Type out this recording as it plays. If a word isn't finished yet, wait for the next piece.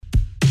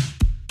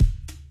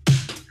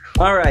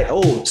All right.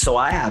 Oh, so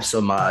I have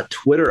some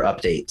Twitter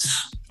updates,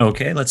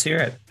 Okay, let's hear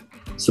it.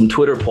 some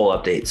Twitter poll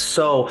updates.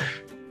 So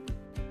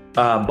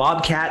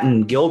Bobcat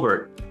and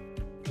Gilbert,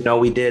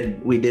 we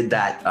did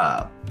that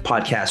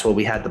podcast where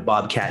we had the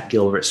Bobcat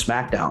Gilbert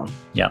Smackdown.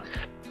 Yeah.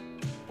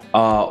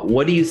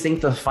 What do you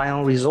think the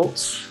final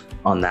results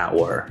on that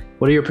were?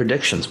 What are your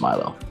predictions,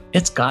 Milo?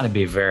 It's got to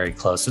be very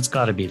close. It's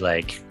got to be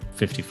like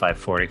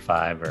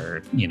 55-45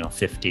 or,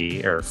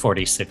 50 or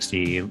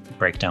 40-60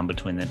 breakdown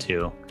between the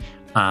two.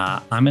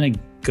 I'm going to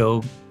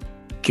go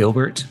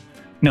Gilbert.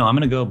 No, I'm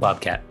going to go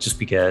Bobcat just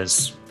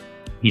because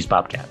he's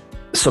Bobcat.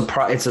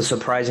 It's a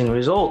surprising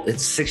result.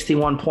 It's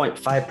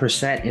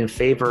 61.5% in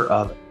favor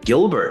of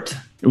Gilbert,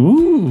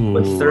 Ooh.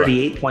 with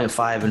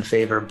 38.5 in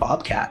favor of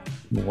Bobcat.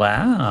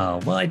 Wow.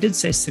 Well, I did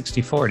say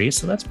 60-40,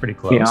 so that's pretty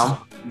close.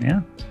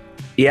 Yeah.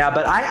 Yeah,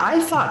 but I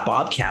thought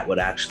Bobcat would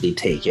actually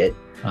take it.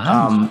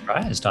 I'm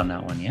surprised on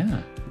that one.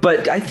 Yeah.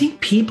 But I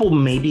think people,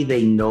 maybe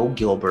they know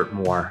Gilbert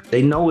more.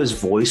 They know his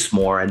voice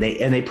more, and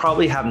they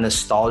probably have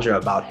nostalgia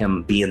about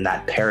him being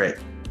that parrot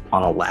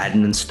on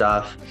Aladdin and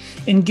stuff.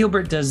 And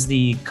Gilbert does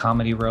the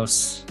comedy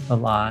roasts a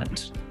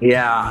lot.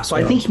 Yeah, so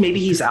I think maybe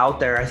he's out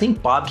there. I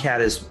think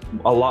Bobcat is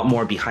a lot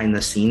more behind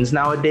the scenes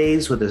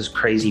nowadays with his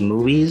crazy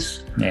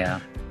movies. Yeah.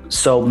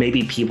 So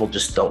maybe people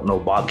just don't know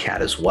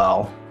Bobcat as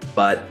well.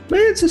 But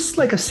it's just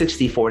like a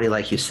 60-40,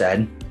 like you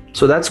said.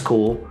 So that's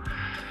cool.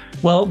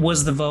 Well,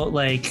 was the vote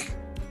like,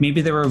 maybe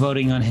they were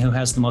voting on who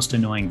has the most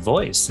annoying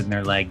voice, and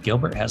they're like,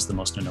 Gilbert has the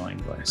most annoying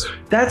voice.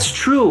 That's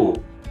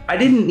true. I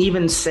didn't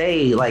even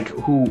say like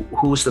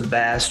who's the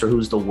best or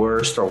who's the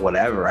worst or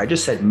whatever. I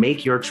just said,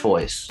 make your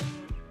choice.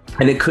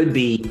 And it could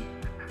be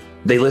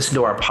they listen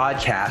to our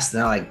podcast and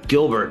they're like,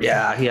 Gilbert,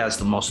 yeah, he has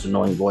the most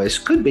annoying voice.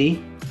 Could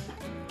be.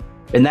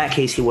 In that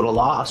case, he would have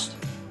lost.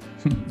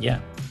 Yeah.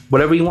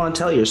 Whatever you want to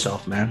tell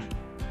yourself, man.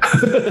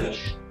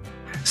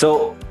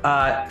 So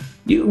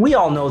we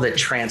all know that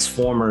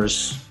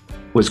Transformers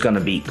was going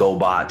to beat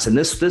Gobots. And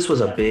this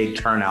was a big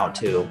turnout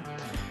too.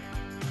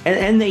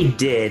 And they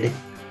did.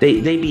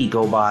 They beat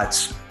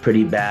Gobots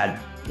pretty bad,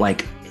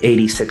 like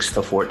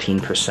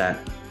 86-14%.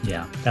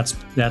 Yeah,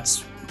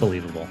 that's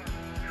believable.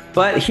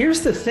 But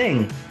here's the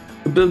thing.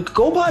 The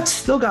Gobots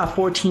still got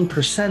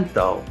 14%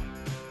 though.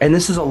 And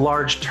this is a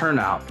large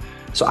turnout.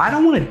 So I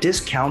don't want to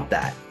discount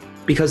that,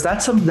 because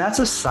that's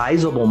a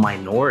sizable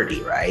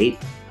minority,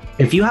 right?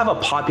 If you have a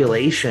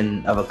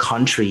population of a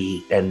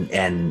country and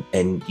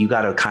you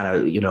got to kind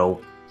of,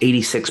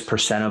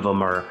 86% of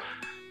them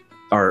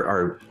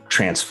are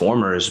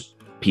Transformers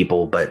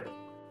people, but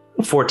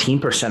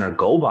 14% are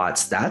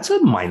Gobots, that's a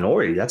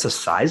minority. That's a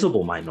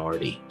sizable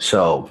minority.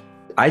 So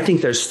I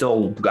think there's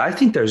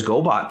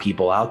Gobot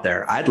people out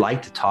there. I'd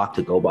like to talk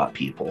to Gobot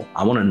people.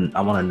 I want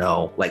to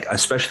know, like,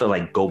 especially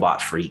like Gobot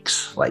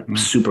freaks, like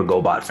super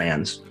Gobot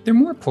fans. They're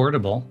more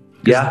portable.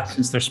 Yeah.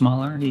 Since they're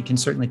smaller, you can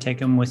certainly take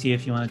them with you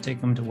if you want to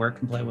take them to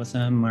work and play with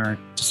them, or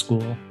to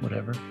school,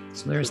 whatever.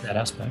 So there's that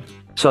aspect.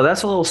 So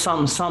that's a little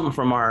something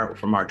from our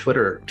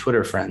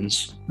Twitter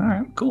friends. All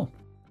right, cool.